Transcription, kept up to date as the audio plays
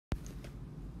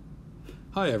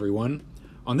Hi everyone.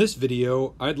 On this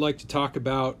video, I'd like to talk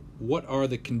about what are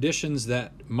the conditions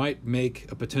that might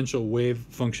make a potential wave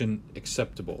function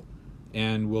acceptable.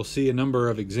 And we'll see a number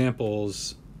of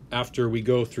examples after we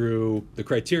go through the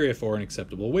criteria for an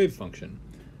acceptable wave function.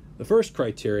 The first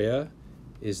criteria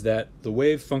is that the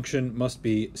wave function must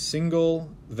be single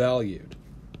valued.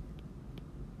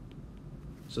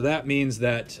 So that means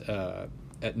that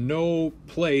at no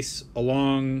place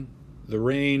along the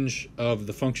range of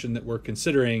the function that we're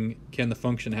considering can the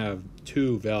function have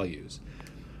two values.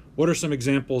 What are some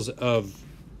examples of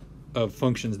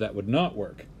functions that would not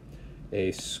work?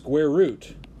 A square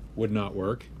root would not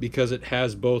work because it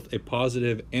has both a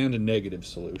positive and a negative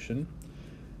solution.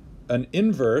 An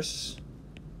inverse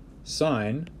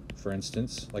sine, for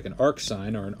instance, like an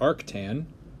arcsine or an arctan,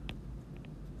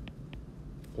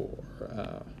 or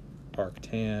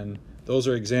arctan, those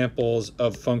are examples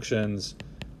of functions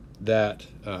that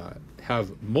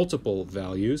have multiple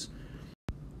values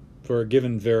for a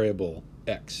given variable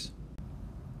x.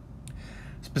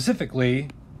 Specifically,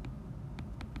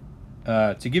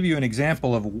 to give you an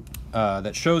example of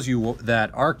that shows you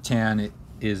that arctan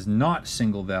is not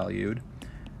single valued,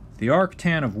 the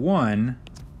arctan of 1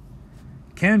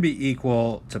 can be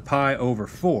equal to pi over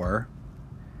 4,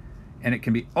 and it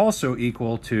can be also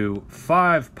equal to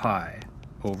 5 pi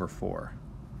over 4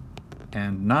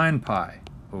 and 9 pi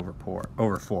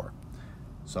over 4.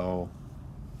 So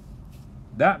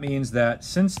that means that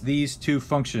since these two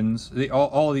functions,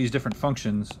 all of these different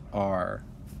functions are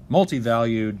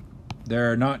multi-valued,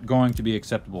 they're not going to be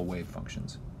acceptable wave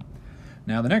functions.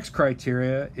 Now the next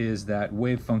criteria is that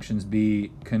wave functions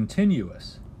be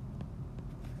continuous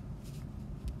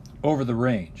over the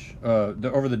range,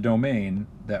 over the domain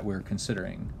that we're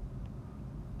considering.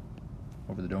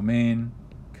 Over the domain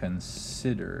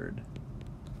considered.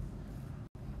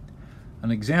 An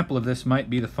example of this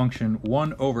might be the function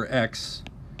 1 over x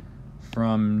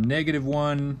from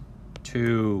 -1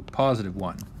 to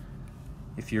 +1.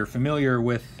 If you're familiar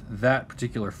with that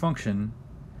particular function,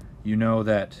 you know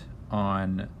that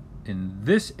in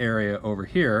this area over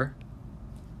here,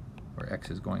 where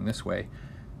x is going this way,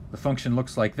 the function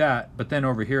looks like that, but then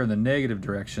over here in the negative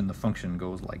direction, the function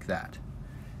goes like that.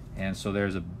 And so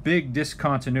there's a big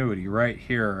discontinuity right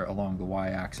here along the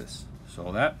y-axis.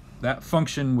 So that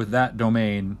function with that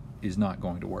domain is not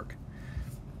going to work.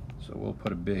 So we'll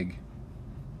put a big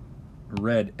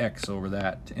red X over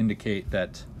that to indicate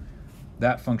that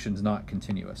that function is not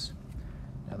continuous.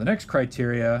 Now the next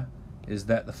criteria is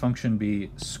that the function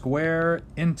be square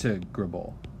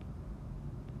integrable,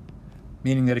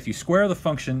 meaning that if you square the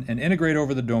function and integrate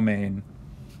over the domain,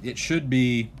 it should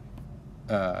be,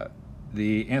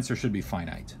 the answer should be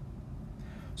finite.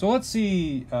 So let's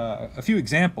see a few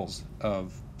examples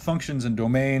of functions and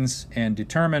domains and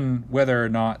determine whether or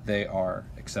not they are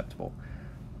acceptable.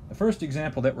 The first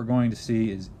example that we're going to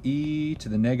see is e to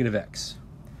the negative x.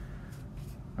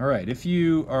 All right, if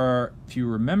you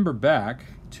remember back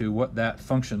to what that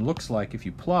function looks like if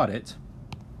you plot it,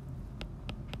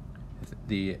 if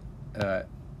the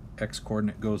x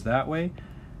coordinate goes that way,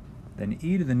 then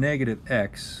e to the negative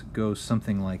x goes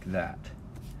something like that.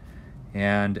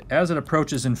 And as it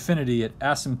approaches infinity, it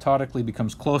asymptotically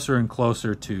becomes closer and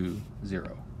closer to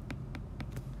 0.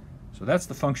 So that's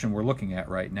the function we're looking at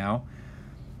right now.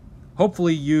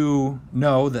 Hopefully you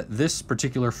know that this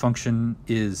particular function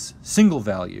is single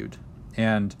valued.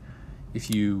 And if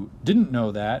you didn't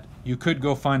know that, you could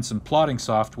go find some plotting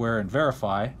software and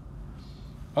verify.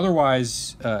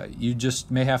 Otherwise, you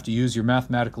just may have to use your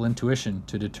mathematical intuition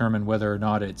to determine whether or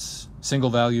not it's single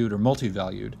valued or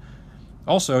multi-valued.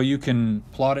 Also, you can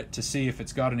plot it to see if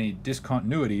it's got any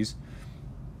discontinuities.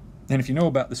 And if you know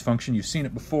about this function, you've seen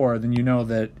it before, then you know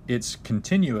that it's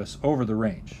continuous over the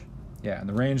range. Yeah, and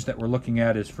the range that we're looking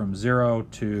at is from 0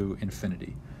 to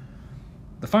infinity.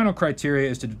 The final criteria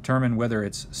is to determine whether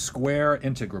it's square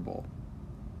integrable.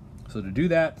 So to do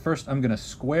that, first I'm going to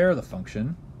square the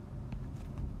function.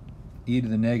 E to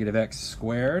the negative x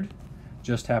squared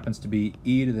just happens to be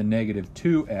e to the negative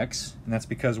 2x, and that's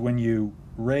because when you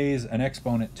raise an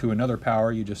exponent to another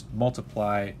power, you just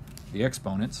multiply the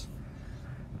exponents.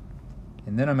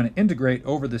 And then I'm going to integrate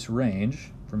over this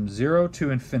range from 0 to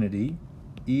infinity,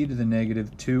 e to the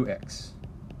negative 2x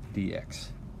dx.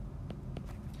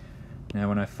 Now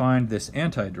when I find this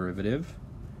antiderivative,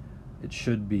 it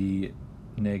should be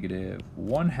negative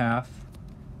 1/2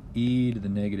 e to the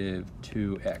negative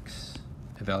 2x,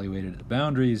 evaluated at the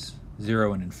boundaries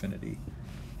 0 and infinity.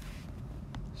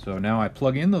 So now I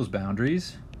plug in those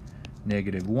boundaries,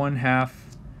 negative 1/2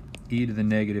 e to the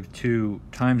negative 2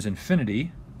 times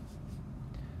infinity.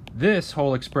 This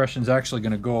whole expression is actually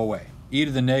going to go away. e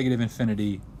to the negative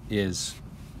infinity is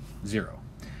 0.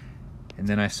 And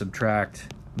then I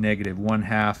subtract negative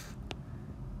 1/2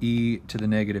 e to the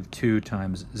negative 2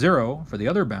 times 0 for the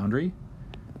other boundary,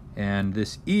 and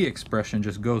this e expression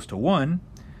just goes to 1.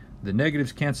 The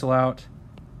negatives cancel out,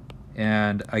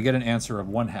 and I get an answer of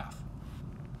 1/2.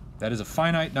 That is a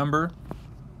finite number,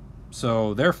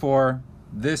 so therefore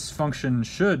this function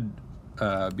should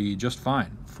be just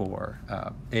fine for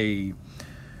an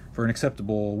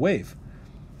acceptable wave.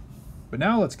 But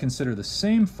now let's consider the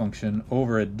same function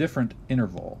over a different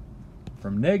interval,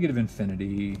 from negative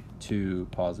infinity to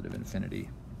positive infinity.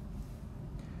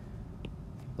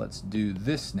 Let's do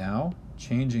this now,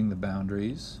 changing the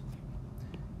boundaries.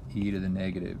 E to the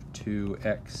negative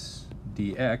 2x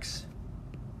dx.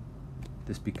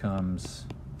 This becomes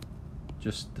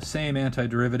just the same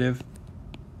antiderivative.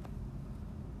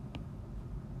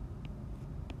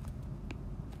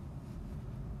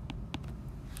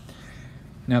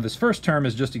 Now this first term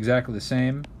is just exactly the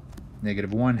same,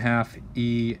 negative 1/2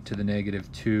 e to the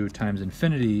negative 2 times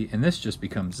infinity, and this just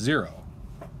becomes 0.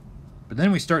 But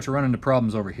then we start to run into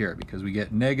problems over here, because we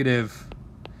get negative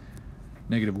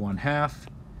 1/2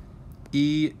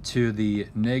 e to the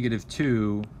negative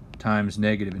 2 times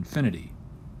negative infinity,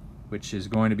 which is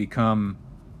going to become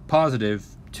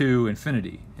positive 2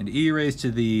 infinity. And e raised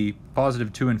to the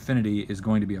positive 2 infinity is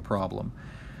going to be a problem.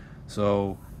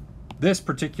 So this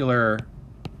particular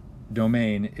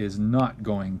domain is not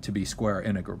going to be square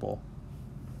integrable.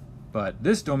 But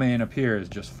this domain up here is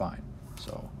just fine.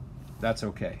 So that's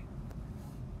okay.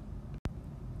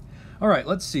 All right,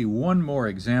 let's see one more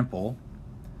example.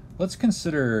 Let's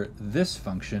consider this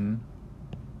function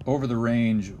over the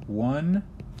range 1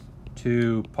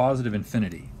 to positive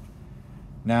infinity.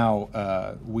 Now,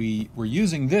 we're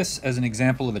using this as an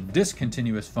example of a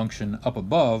discontinuous function up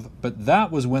above, but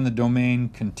that was when the domain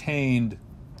contained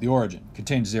the origin,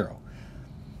 contained 0.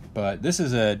 But this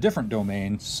is a different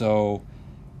domain, so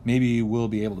maybe we'll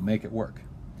be able to make it work.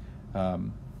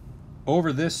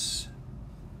 Over this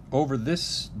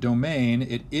domain,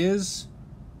 it is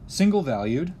single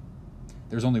valued.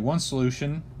 There's only one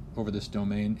solution over this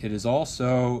domain. It is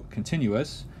also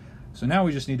continuous. So now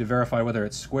we just need to verify whether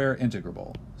it's square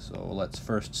integrable. So let's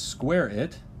first square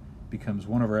it. Becomes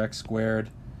 1 over x squared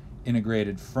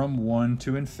integrated from 1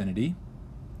 to infinity.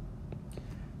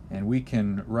 And we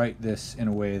can write this in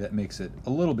a way that makes it a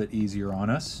little bit easier on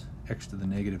us, x to the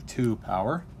negative 2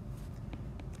 power.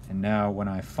 And now when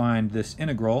I find this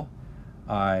integral,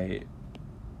 I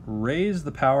raise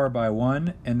the power by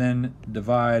 1 and then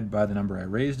divide by the number I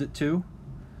raised it to,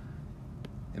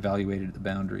 evaluated at the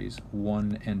boundaries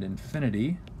 1 and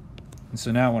infinity. And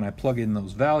so now when I plug in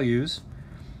those values,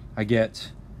 I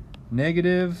get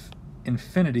negative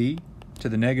infinity to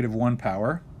the negative 1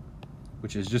 power,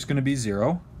 which is just going to be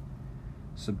 0,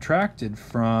 subtracted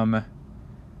from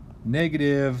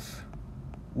negative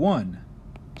 1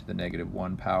 to the negative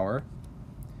 1 power,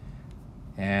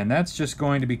 and that's just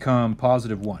going to become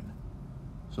positive 1.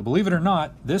 So believe it or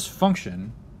not, this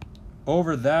function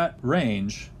over that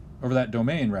range, over that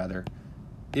domain rather,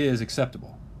 is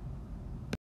acceptable.